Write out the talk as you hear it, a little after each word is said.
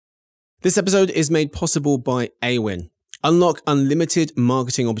This episode is made possible by Awin. Unlock unlimited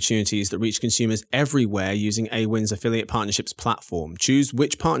marketing opportunities that reach consumers everywhere using Awin's affiliate partnerships platform. Choose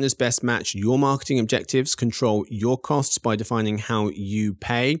which partners best match your marketing objectives, control your costs by defining how you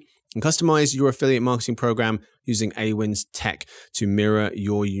pay, and customize your affiliate marketing program using Awin's tech to mirror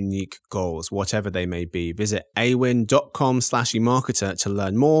your unique goals, whatever they may be. Visit awin.com/emarketer to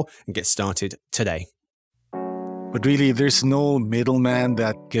learn more and get started today. But really, there's no middleman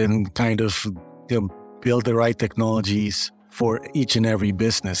that can kind of build the right technologies for each and every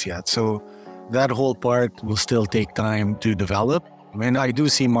business yet. So that whole part will still take time to develop. And I do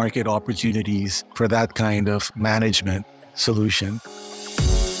see market opportunities for that kind of management solution.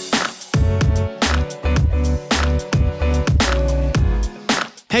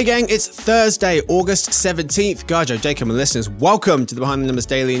 Hey gang, it's Thursday, August 17th. Gadjo, Jacob and listeners, welcome to the Behind the Numbers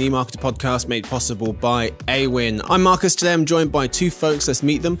Daily and eMarketer podcast made possible by Awin. I'm Marcus. Today I'm joined by two folks. Let's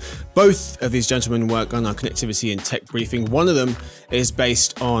meet them. Both of these gentlemen work on our connectivity and tech briefing. One of them is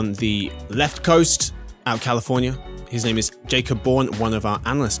based on the left coast out of California. His name is Jacob Bourne, one of our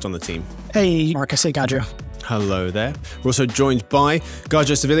analysts on the team. Hey, Marcus. Hey, Gadjo. Hello there. We're also joined by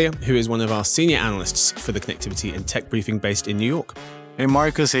Gadjo Sevilla, who is one of our senior analysts for the connectivity and tech briefing based in New York. Hey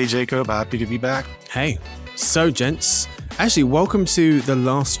Marcus, hey Jacob, happy to be back. Hey, so gents, actually welcome to the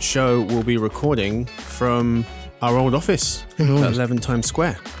last show we'll be recording from our old office at 11 Times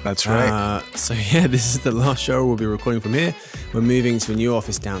Square. That's right. So yeah, this is the last show we'll be recording from here. We're moving to a new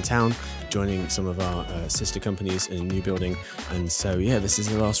office downtown, joining some of our sister companies in a new building. And so yeah, this is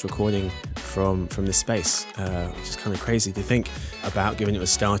the last recording from this space, which is kind of crazy to think about, given it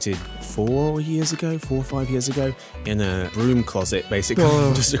was started 4 or 5 years ago in a broom closet, basically,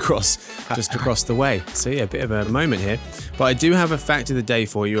 just across the way. So yeah, a bit of a moment here. But I do have a fact of the day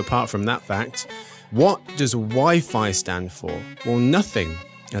for you. Apart from that fact, what does Wi-Fi stand for? Well, nothing,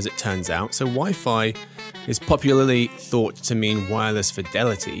 as it turns out. So Wi-Fi is popularly thought to mean wireless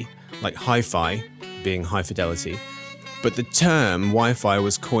fidelity, like hi-fi being high fidelity. But the term Wi-Fi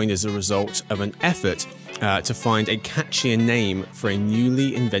was coined as a result of an effort to find a catchier name for a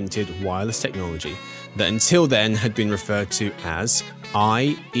newly invented wireless technology that until then had been referred to as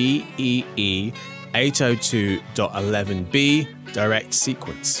IEEE 802.11b direct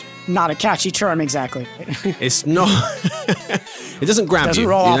sequence. Not a catchy term, exactly. It's not. It doesn't grab you. Doesn't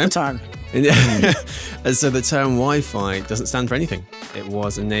roll off the tongue. And so the term Wi-Fi doesn't stand for anything. It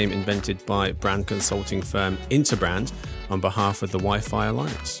was a name invented by brand consulting firm Interbrand on behalf of the Wi-Fi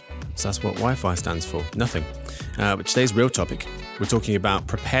Alliance. So that's what Wi-Fi stands for. Nothing. But today's real topic, we're talking about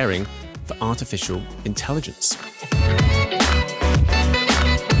preparing for artificial intelligence.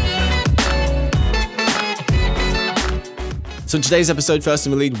 So in today's episode, first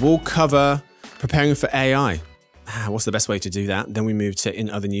in the lead, we'll cover preparing for AI. What's the best way to do that? Then we move to in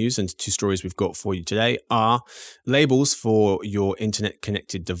other news, and two stories we've got for you today are labels for your internet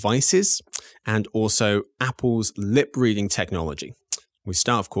connected devices and also Apple's lip reading technology. We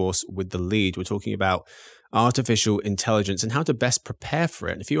start, of course, with the lead. We're talking about artificial intelligence and how to best prepare for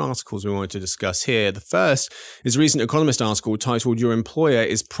it. And a few articles we wanted to discuss here. The first is a recent Economist article titled "Your Employer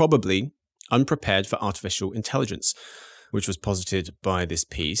is Probably Unprepared for Artificial Intelligence," which was posited by this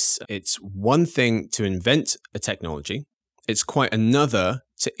piece. It's one thing to invent a technology. It's quite another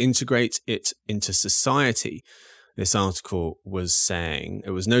to integrate it into society. This article was saying,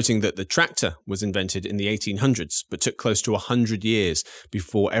 it was noting that the tractor was invented in the 1800s, but took close to 100 years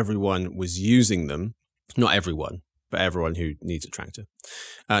before everyone was using them. Not everyone, but everyone who needs a tractor.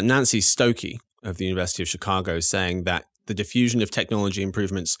 Nancy Stokey of the University of Chicago is saying that the diffusion of technology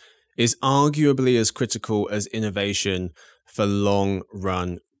improvements is arguably as critical as innovation for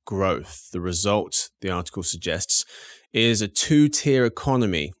long-run growth. The result, the article suggests, is a two-tier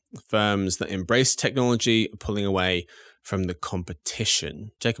economy. Firms that embrace technology are pulling away from the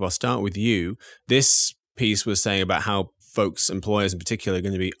competition. Jacob, I'll start with you. This piece was saying about how folks, employers in particular, are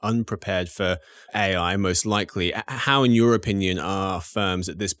going to be unprepared for AI, most likely. How, in your opinion, are firms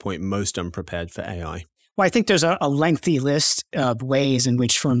at this point most unprepared for AI? Well, I think there's a lengthy list of ways in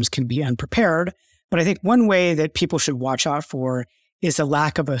which firms can be unprepared. But I think one way that people should watch out for is the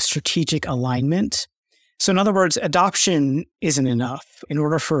lack of a strategic alignment. So in other words, adoption isn't enough. In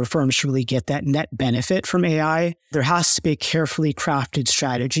order for firms to really get that net benefit from AI, there has to be a carefully crafted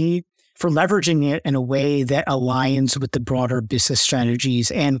strategy for leveraging it in a way that aligns with the broader business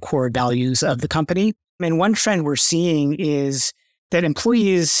strategies and core values of the company. And one trend we're seeing is that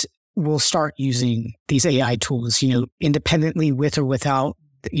employees will start using these AI tools, independently with or without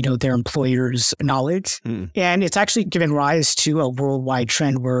their employers' knowledge. And it's actually given rise to a worldwide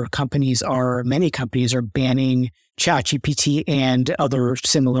trend where many companies are banning ChatGPT and other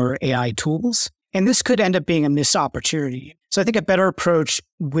similar AI tools. And this could end up being a missed opportunity. So I think a better approach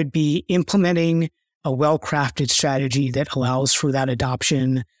would be implementing a well-crafted strategy that allows for that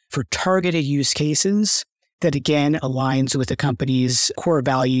adoption for targeted use cases that, again, aligns with the company's core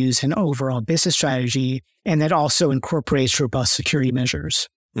values and overall business strategy, and that also incorporates robust security measures.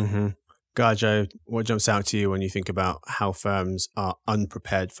 Gadjo, what jumps out to you when you think about how firms are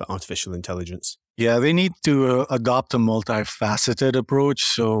unprepared for artificial intelligence? Yeah, they need to adopt a multifaceted approach.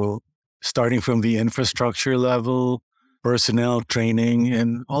 So starting from the infrastructure level, personnel training,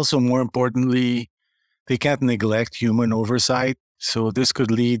 and also more importantly, they can't neglect human oversight. So this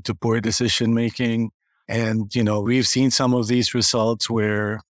could lead to poor decision making. And, we've seen some of these results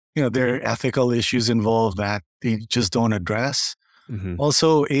where, there are ethical issues involved that they just don't address.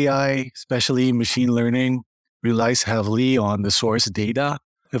 Also, AI, especially machine learning, relies heavily on the source data.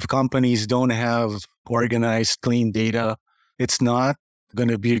 If companies don't have organized, clean data, it's not going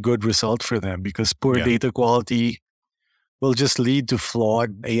to be a good result for them because poor data quality will just lead to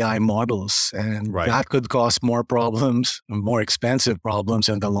flawed AI models. And that could cause more problems, more expensive problems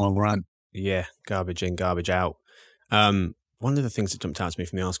in the long run. Yeah, garbage in, garbage out. One of the things that jumped out to me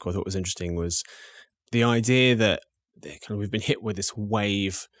from the article I thought was interesting was the idea that we've been hit with this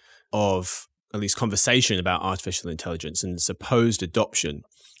wave of at least conversation about artificial intelligence and supposed adoption.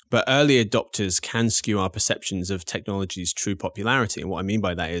 But early adopters can skew our perceptions of technology's true popularity. And what I mean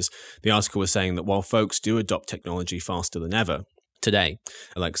by that is the article was saying that while folks do adopt technology faster than ever today,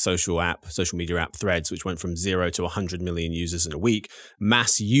 like social media app Threads, which went from 0 to 100 million users in a week,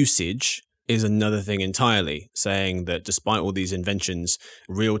 mass usage is another thing entirely, saying that despite all these inventions,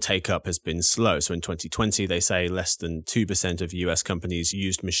 real take-up has been slow. So in 2020, they say less than 2% of US companies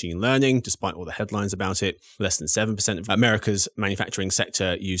used machine learning, despite all the headlines about it. Less than 7% of America's manufacturing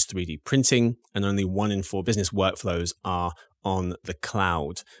sector used 3D printing, and only 1 in 4 business workflows are on the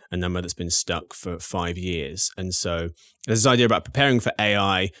cloud, a number that's been stuck for 5 years. And so there's this idea about preparing for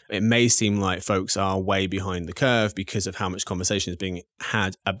AI. It may seem like folks are way behind the curve because of how much conversation is being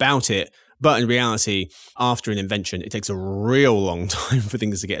had about it. But in reality, after an invention, it takes a real long time for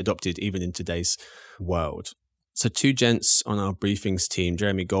things to get adopted, even in today's world. So 2 gents on our briefings team,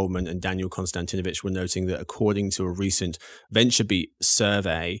 Jeremy Goldman and Daniel Konstantinovich, were noting that according to a recent VentureBeat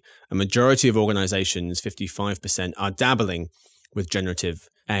survey, a majority of organizations, 55%, are dabbling with generative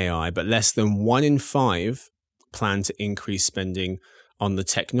AI, but less than 1 in 5 plan to increase spending on the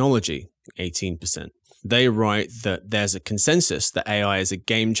technology, 18%. They write that there's a consensus that AI is a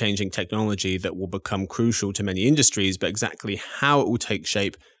game-changing technology that will become crucial to many industries, but exactly how it will take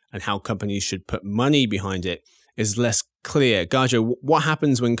shape and how companies should put money behind it is less clear. Gadjo, what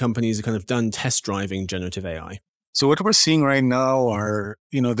happens when companies are kind of done test driving generative AI? So what we're seeing right now are,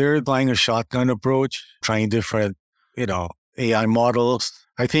 they're applying a shotgun approach, trying different, AI models.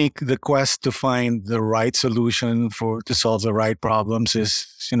 I think the quest to find the right solution to solve the right problems is,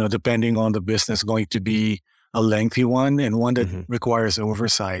 depending on the business, going to be a lengthy one and one that requires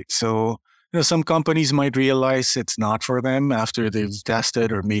oversight. So, some companies might realize it's not for them after they've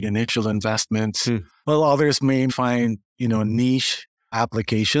tested or made initial investments, while others may find, niche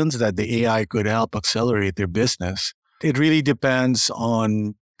applications that the AI could help accelerate their business. It really depends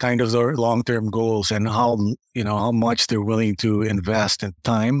on kind of their long-term goals and how much they're willing to invest in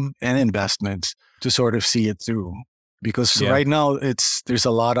time and investments to sort of see it through. Because right now there's a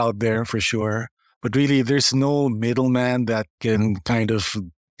lot out there for sure, but really there's no middleman that can kind of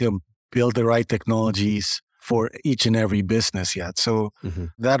build the right technologies for each and every business yet. So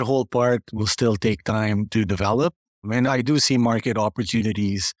that whole part will still take time to develop. And I do see market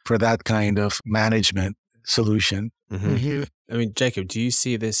opportunities for that kind of management solution. I mean, Jacob, do you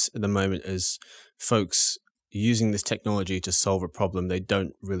see this at the moment as folks using this technology to solve a problem they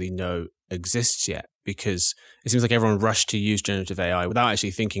don't really know exists yet? Because it seems like everyone rushed to use generative AI without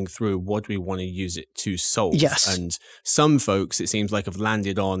actually thinking through what we want to use it to solve. Yes. And some folks, it seems like, have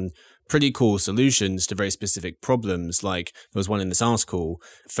landed on pretty cool solutions to very specific problems. Like there was one in this article,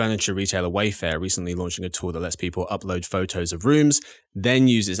 furniture retailer Wayfair recently launching a tool that lets people upload photos of rooms, then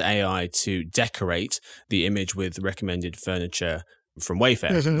uses AI to decorate the image with recommended furniture from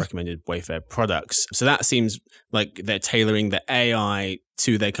Wayfair, recommended Wayfair products. So that seems like they're tailoring the AI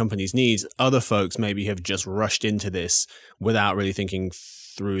to their company's needs. Other folks maybe have just rushed into this without really thinking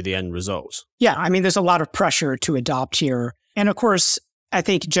through the end result. Yeah, I mean, there's a lot of pressure to adopt here. And of course, I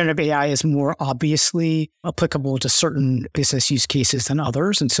think generative AI is more obviously applicable to certain business use cases than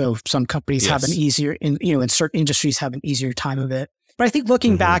others. And so some companies have an easier, in certain industries have an easier time of it. But I think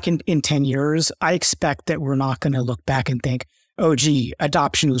looking back in 10 years, I expect that we're not going to look back and think, oh, gee,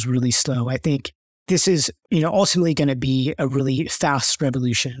 adoption was really slow. I think this is, ultimately going to be a really fast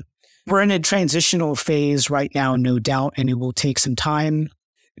revolution. We're in a transitional phase right now, no doubt, and it will take some time.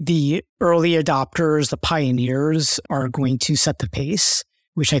 The early adopters, the pioneers, are going to set the pace,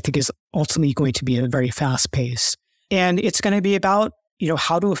 which I think is ultimately going to be a very fast pace. And it's going to be about,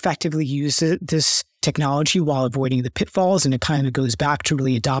 how to effectively use this technology while avoiding the pitfalls. And it kind of goes back to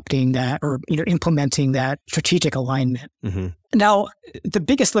really adopting that or, implementing that strategic alignment. Now, the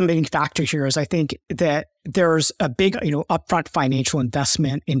biggest limiting factor here is I think that there's a big, upfront financial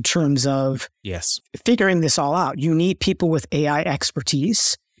investment in terms of figuring this all out. You need people with AI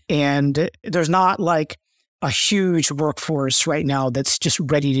expertise. And there's not like a huge workforce right now that's just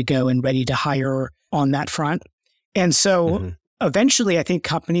ready to go and ready to hire on that front. And so eventually, I think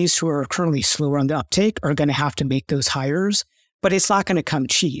companies who are currently slower on the uptake are going to have to make those hires, but it's not going to come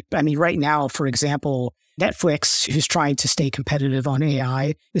cheap. I mean, right now, for example, Netflix, who's trying to stay competitive on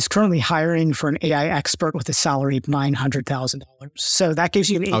AI, is currently hiring for an AI expert with a salary of $900,000. So that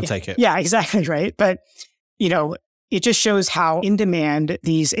gives you I'll take it. Yeah, exactly, right? But, it just shows how in demand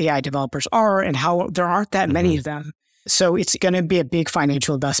these AI developers are and how there aren't that many of them. So it's going to be a big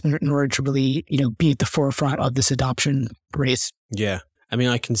financial investment in order to really, be at the forefront of this adoption race. Yeah. I mean,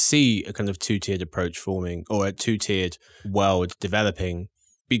 I can see a kind of two-tiered approach forming or a two-tiered world developing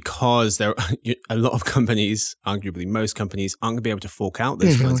because there are a lot of companies, arguably most companies, aren't going to be able to fork out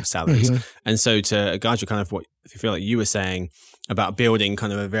those kinds of salaries. And so to Gadjo, kind of what I feel like you were saying about building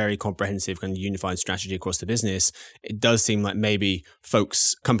kind of a very comprehensive kind of unified strategy across the business, it does seem like maybe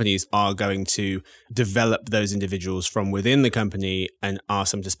companies are going to develop those individuals from within the company and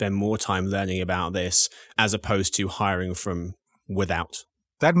ask them to spend more time learning about this as opposed to hiring from without.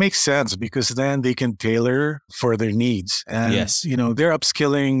 That makes sense because then they can tailor for their needs. And, they're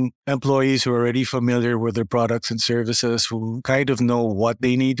upskilling employees who are already familiar with their products and services, who kind of know what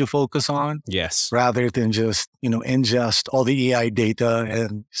they need to focus on. Rather than just, ingest all the AI data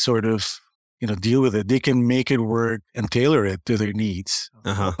and sort of, deal with it. They can make it work and tailor it to their needs.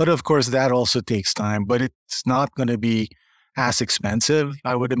 But of course, that also takes time, but it's not going to be as expensive,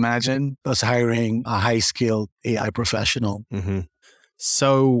 I would imagine, as hiring a high-skilled AI professional.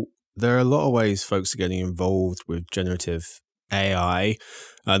 So there are a lot of ways folks are getting involved with generative AI.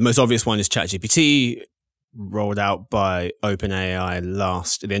 The most obvious one is ChatGPT, rolled out by OpenAI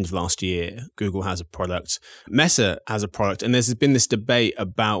at the end of last year. Google has a product. Meta has a product. And there's been this debate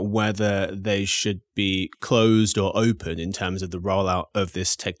about whether they should be closed or open in terms of the rollout of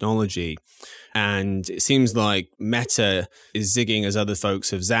this technology. And it seems like Meta is zigging as other folks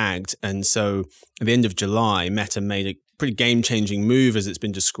have zagged. And so at the end of July, Meta made a pretty game-changing move as it's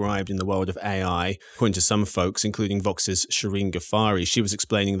been described in the world of AI, according to some folks, including Vox's Shireen Ghaffari. She was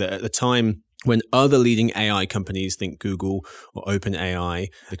explaining that at the time when other leading AI companies, think Google or OpenAI,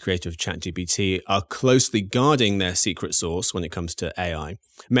 the creator of ChatGPT, are closely guarding their secret sauce when it comes to AI,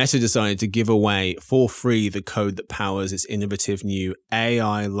 Meta decided to give away for free the code that powers its innovative new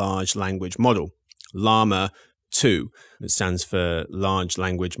AI large language model, Llama 2. It stands for Large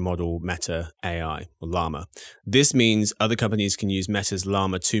Language Model Meta AI, or Llama. This means other companies can use Meta's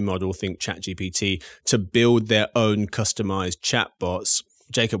Llama 2 model, think ChatGPT, to build their own customized chatbots.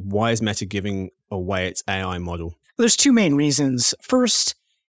 Jacob, why is Meta giving away its AI model? There's two main reasons. First,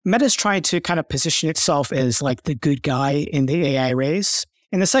 Meta's trying to kind of position itself as like the good guy in the AI race.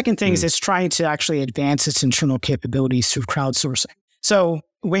 And the second thing is it's trying to actually advance its internal capabilities through crowdsourcing. So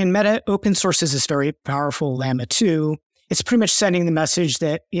when Meta open sources this very powerful Llama 2, it's pretty much sending the message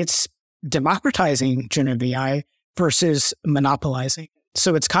that it's democratizing generative AI versus monopolizing.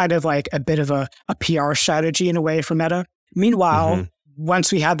 So it's kind of like a bit of a PR strategy in a way for Meta. Meanwhile,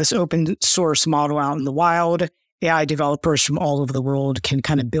 once we have this open source model out in the wild, AI developers from all over the world can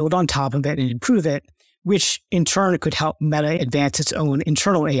kind of build on top of it and improve it, which in turn could help Meta advance its own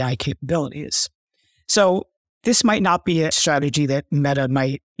internal AI capabilities. So this might not be a strategy that Meta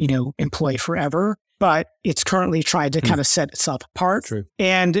might, employ forever, but it's currently trying to kind of set itself apart. True.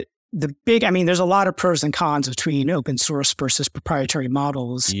 And there's a lot of pros and cons between open source versus proprietary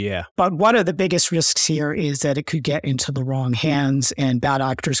models. Yeah. But one of the biggest risks here is that it could get into the wrong hands and bad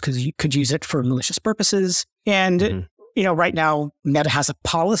actors could use it for malicious purposes. And, right now, Meta has a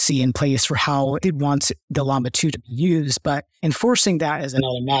policy in place for how it wants the Llama 2 to be used, but enforcing that is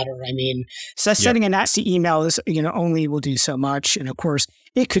another matter. Sending a nasty email is, only will do so much. And of course,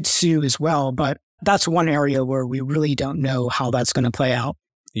 it could sue as well, but that's one area where we really don't know how that's going to play out.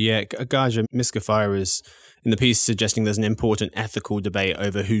 Yeah, Gadjo Miskafire is in the piece suggesting there's an important ethical debate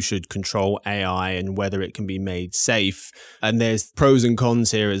over who should control AI and whether it can be made safe. And there's pros and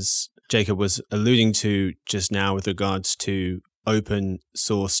cons here, as Jacob was alluding to just now with regards to open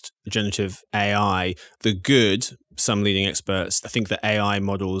sourced generative AI. The good, some leading experts think that AI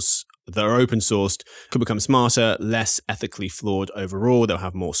models that are open sourced could become smarter, less ethically flawed overall. They'll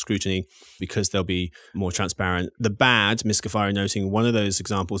have more scrutiny because they'll be more transparent. The bad, Miskafire noting one of those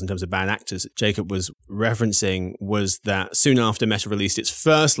examples in terms of bad actors that Jacob was referencing, was that soon after Meta released its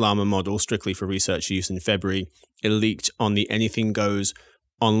first Llama model, strictly for research use in February, it leaked on the Anything Goes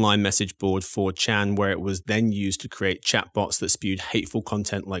online message board 4chan, where it was then used to create chatbots that spewed hateful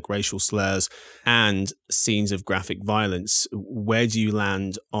content like racial slurs and scenes of graphic violence. Where do you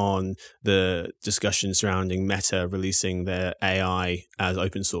land on the discussion surrounding Meta releasing their AI as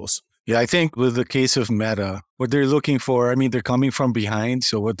open source? Yeah, I think with the case of Meta, what they're looking for, I mean, they're coming from behind.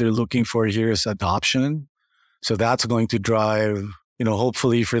 So what they're looking for here is adoption. So that's going to drive,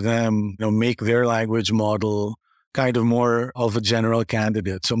 hopefully for them, make their language model kind of more of a general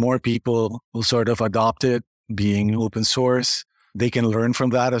candidate. So more people will sort of adopt it, being open source. They can learn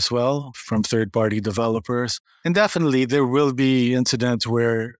from that as well, from third-party developers. And definitely there will be incidents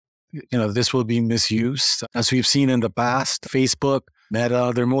where, this will be misused. As we've seen in the past, Facebook,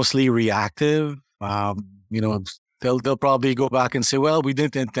 Meta, they're mostly reactive. They'll probably go back and say, well, we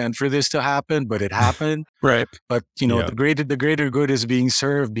didn't intend for this to happen, but it happened. Right. But, the greater good is being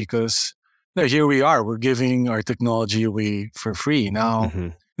served because here we are. We're giving our technology away for free. Now,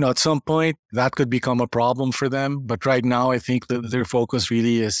 at some point, that could become a problem for them. But right now, I think that their focus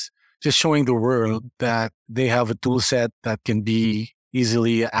really is just showing the world that they have a tool set that can be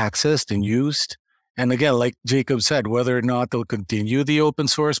easily accessed and used. And again, like Jacob said, whether or not they'll continue the open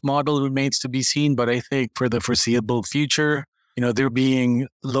source model remains to be seen. But I think for the foreseeable future, they're being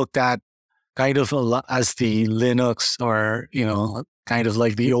looked at kind of as the Linux or, kind of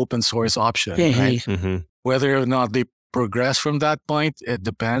like the open source option, right? Whether or not they progress from that point, it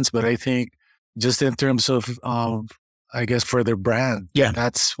depends. But I think just in terms of, I guess, for their brand,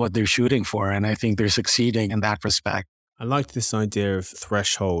 that's what they're shooting for. And I think they're succeeding in that respect. I liked this idea of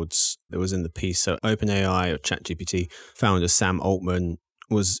thresholds that was in the piece. So OpenAI or ChatGPT founder Sam Altman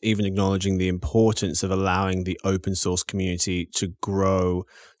was even acknowledging the importance of allowing the open source community to grow,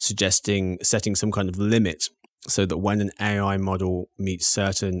 setting some kind of limit so that when an AI model meets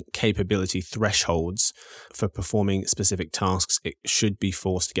certain capability thresholds for performing specific tasks, it should be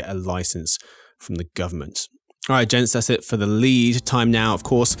forced to get a license from the government. All right, gents, that's it for the lead. Time now, of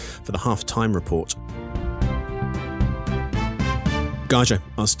course, for the halftime report. Gadjo,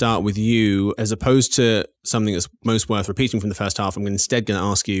 I'll start with you. As opposed to something that's most worth repeating from the first half, I'm instead going to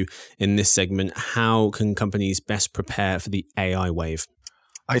ask you in this segment, how can companies best prepare for the AI wave?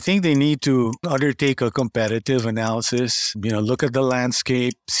 I think they need to undertake a competitive analysis, look at the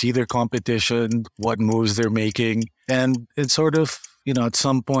landscape, see their competition, what moves they're making, and sort of, at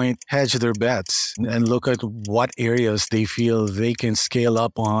some point hedge their bets and look at what areas they feel they can scale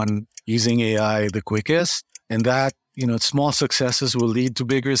up on using AI the quickest. And that, small successes will lead to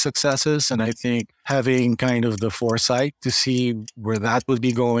bigger successes. And I think having kind of the foresight to see where that would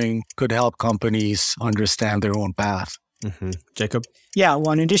be going could help companies understand their own path. Jacob? Yeah,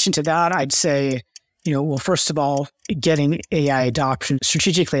 well, in addition to that, I'd say, first of all, getting AI adoption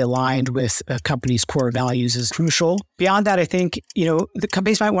strategically aligned with a company's core values is crucial. Beyond that, I think, the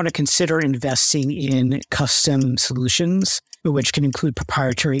companies might want to consider investing in custom solutions, which can include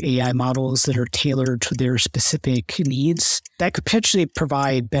proprietary AI models that are tailored to their specific needs. That could potentially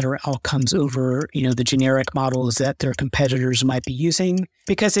provide better outcomes over, the generic models that their competitors might be using,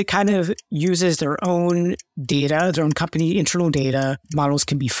 because it kind of uses their own data, their own company internal data. Models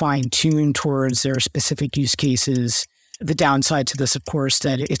can be fine-tuned towards their specific use cases. The downside to this, of course,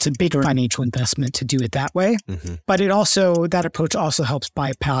 that it's a bigger financial investment to do it that way. But that approach also helps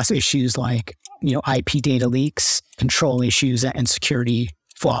bypass issues like, IP data leaks, control issues, and security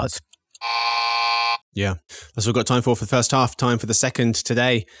flaws. Yeah, that's what we've got time for the first half. Time for the second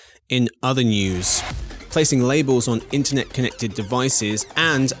today. In other news, placing labels on internet-connected devices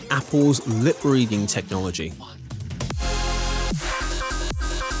and Apple's lip-reading technology.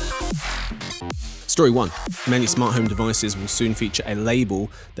 Story 1. Many smart home devices will soon feature a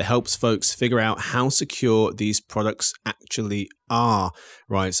label that helps folks figure out how secure these products actually are,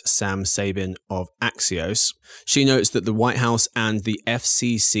 writes Sam Sabin of Axios. She notes that the White House and the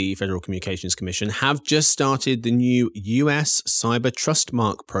FCC, Federal Communications Commission, have just started the new US Cyber Trust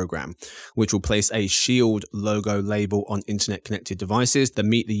Mark program, which will place a Shield logo label on internet-connected devices that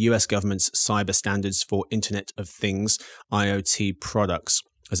meet the US government's cyber standards for Internet of Things, IoT products.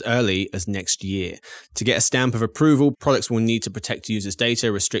 as early as next year. To get a stamp of approval, products will need to protect users'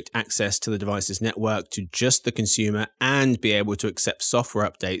 data, restrict access to the device's network to just the consumer, and be able to accept software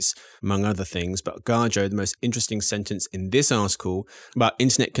updates, among other things. But Gadjo, the most interesting sentence in this article about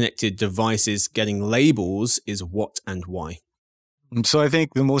internet-connected devices getting labels is what and why. So I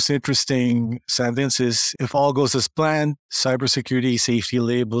think the most interesting sentence is, if all goes as planned, cybersecurity safety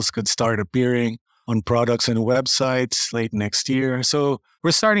labels could start appearing on products and websites late next year. So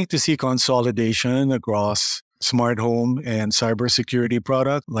we're starting to see consolidation across smart home and cybersecurity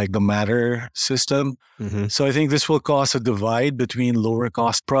product like the Matter system. So I think this will cause a divide between lower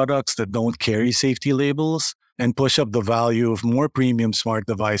cost products that don't carry safety labels and push up the value of more premium smart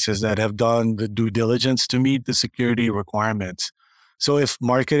devices that have done the due diligence to meet the security requirements. So if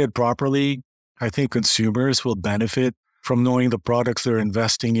marketed properly, I think consumers will benefit from knowing the products they're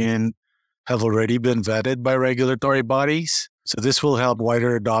investing in have already been vetted by regulatory bodies. So this will help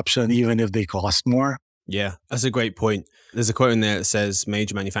wider adoption, even if they cost more. Yeah, that's a great point. There's a quote in there that says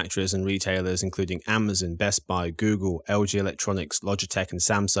major manufacturers and retailers, including Amazon, Best Buy, Google, LG Electronics, Logitech, and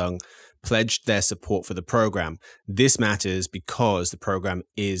Samsung, pledged their support for the program. This matters because the program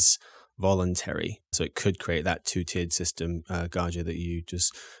is voluntary. So it could create that two-tiered system, Gadjo, that you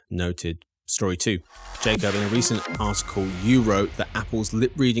just noted. Story 2. Jacob, in a recent article, you wrote that Apple's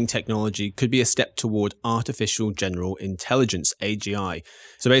lip-reading technology could be a step toward artificial general intelligence, AGI.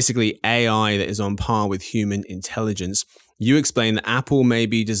 So basically AI that is on par with human intelligence. You explain that Apple may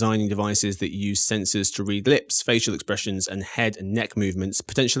be designing devices that use sensors to read lips, facial expressions, and head and neck movements,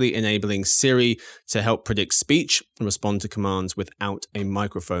 potentially enabling Siri to help predict speech and respond to commands without a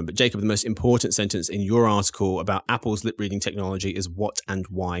microphone. But Jacob, the most important sentence in your article about Apple's lip-reading technology is what and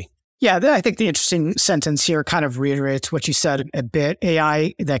why. Yeah, I think the interesting sentence here kind of reiterates what you said a bit.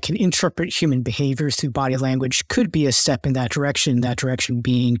 AI that can interpret human behaviors through body language could be a step in that direction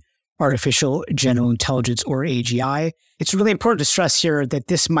being artificial general intelligence, or AGI. It's really important to stress here that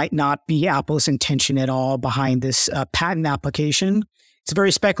this might not be Apple's intention at all behind this patent application. It's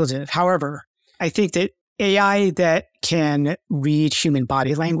very speculative. However, I think that AI that can read human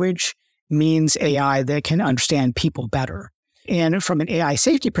body language means AI that can understand people better. And from an AI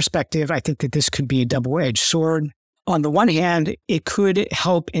safety perspective, I think that this could be a double-edged sword. On the one hand, it could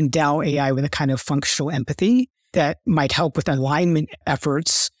help endow AI with a kind of functional empathy that might help with alignment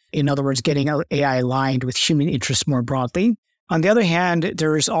efforts. In other words, getting AI aligned with human interests more broadly. On the other hand,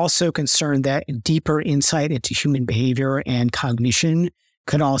 there is also concern that deeper insight into human behavior and cognition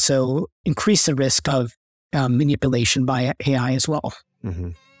could also increase the risk of manipulation by AI as well.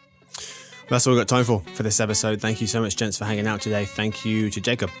 That's all we've got time for this episode. Thank you so much, gents, for hanging out today. Thank you to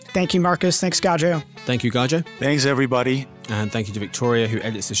Jacob. Thank you, Marcus. Thanks, Gadjo. Thank you, Gadjo. Thanks, everybody. And thank you to Victoria, who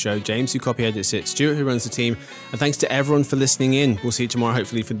edits the show, James, who copy edits it, Stuart, who runs the team. And thanks to everyone for listening in. We'll see you tomorrow,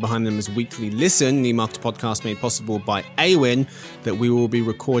 hopefully, for Behind Them as Weekly Listen, the marketer podcast made possible by Awin, that we will be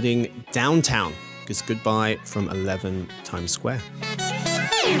recording downtown. Goodbye from 11 Times Square.